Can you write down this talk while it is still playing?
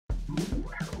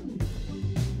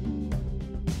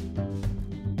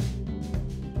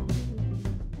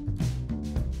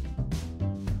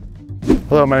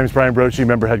Hello, my name is Bryan Brotchie,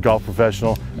 member head golf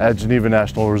professional at Geneva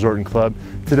National Resort and Club.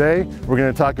 Today, we're going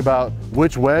to talk about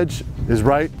which wedge is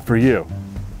right for you.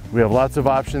 We have lots of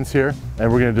options here,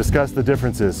 and we're going to discuss the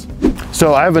differences.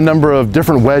 So I have a number of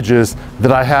different wedges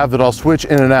that I have that I'll switch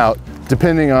in and out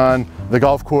depending on the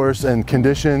golf course and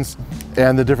conditions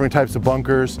and the different types of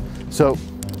bunkers. So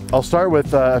I'll start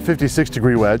with a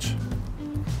 56-degree wedge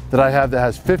that I have that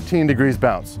has 15 degrees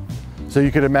bounce. So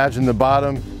you could imagine the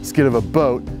bottom skid of a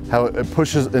boat, how it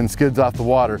pushes and skids off the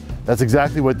water. That's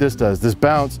exactly what this does. This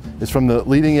bounce is from the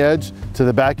leading edge to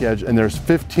the back edge, and there's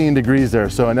 15 degrees there.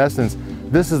 So in essence,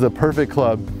 this is the perfect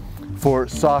club for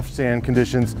soft sand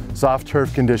conditions, soft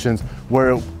turf conditions,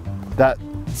 where that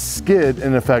skid,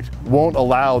 in effect, won't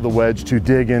allow the wedge to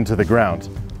dig into the ground.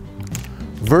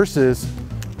 Versus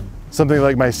something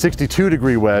like my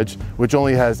 62-degree wedge, which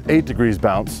only has 8 degrees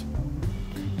bounce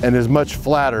and is much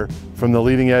flatter from the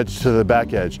leading edge to the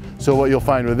back edge. So what you'll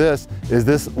find with this is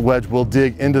this wedge will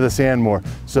dig into the sand more.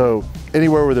 So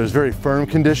anywhere where there's very firm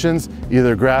conditions,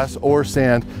 either grass or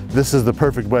sand, this is the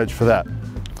perfect wedge for that.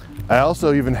 I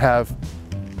also even have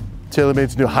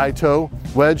TaylorMade's new high toe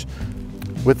wedge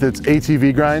with its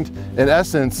ATV grind. In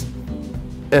essence,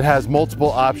 it has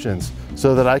multiple options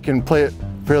so that I can play it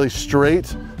fairly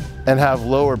straight and have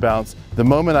lower bounce. The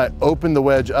moment I open the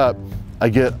wedge up, I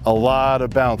get a lot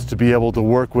of bounce to be able to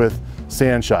work with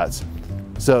sand shots.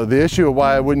 So the issue of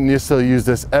why I wouldn't necessarily use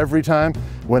this every time,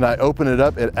 when I open it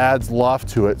up, it adds loft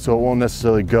to it, so it won't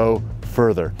necessarily go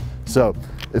further. So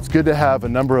it's good to have a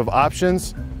number of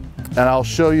options, and I'll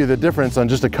show you the difference on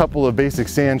just a couple of basic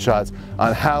sand shots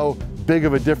on how big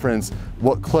of a difference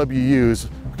what club you use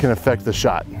can affect the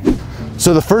shot.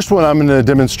 So the first one I'm going to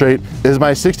demonstrate is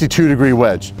my 62-degree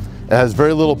wedge. It has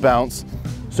very little bounce.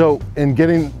 So in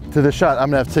getting to the shot, I'm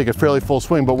gonna have to take a fairly full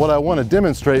swing, but what I want to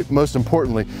demonstrate most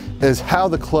importantly is how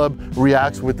the club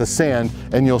reacts with the sand,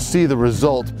 and you'll see the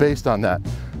result based on that.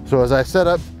 So as I set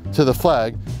up to the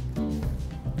flag,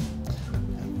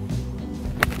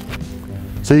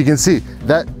 so you can see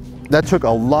that took a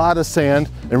lot of sand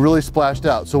and really splashed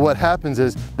out. So what happens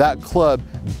is that club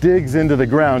digs into the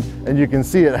ground, and you can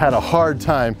see it had a hard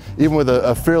time, even with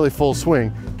a fairly full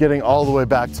swing, getting all the way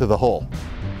back to the hole.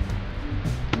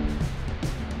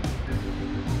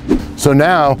 So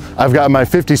now I've got my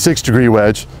 56-degree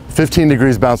wedge, 15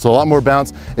 degrees bounce, so a lot more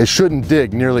bounce. It shouldn't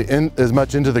dig nearly as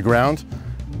much into the ground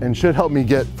and should help me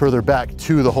get further back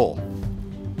to the hole.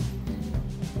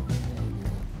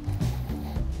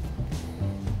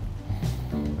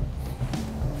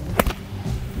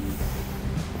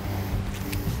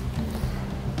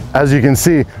 As you can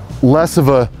see, less of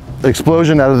a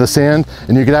explosion out of the sand,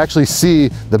 and you can actually see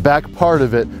the back part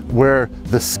of it where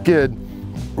the skid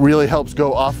really helps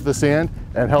go off the sand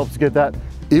and helps get that,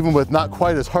 even with not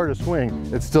quite as hard a swing,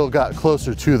 it still got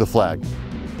closer to the flag.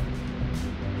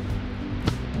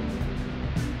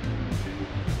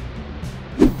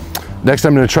 Next,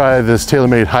 I'm going to try this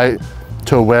TaylorMade high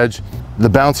toe wedge. The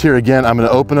bounce here again, I'm going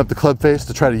to open up the club face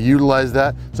to try to utilize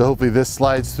that. So hopefully this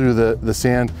slides through the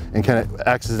sand and kind of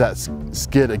acts as that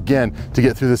skid again to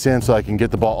get through the sand so I can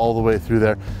get the ball all the way through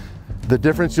there. The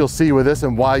difference you'll see with this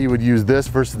and why you would use this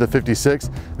versus the 56,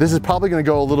 this is probably going to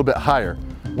go a little bit higher.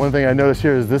 One thing I noticed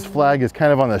here is this flag is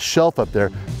kind of on a shelf up there.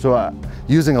 So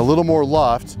using a little more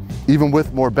loft, even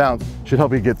with more bounce, should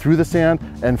help you get through the sand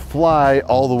and fly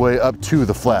all the way up to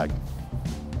the flag.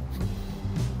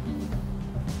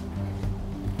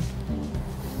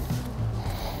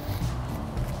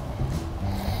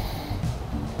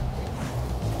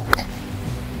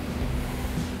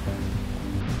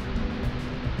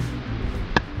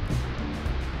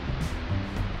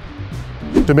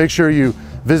 So make sure you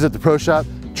visit the pro shop,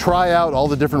 try out all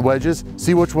the different wedges,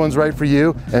 see which one's right for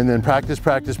you, and then practice,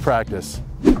 practice, practice.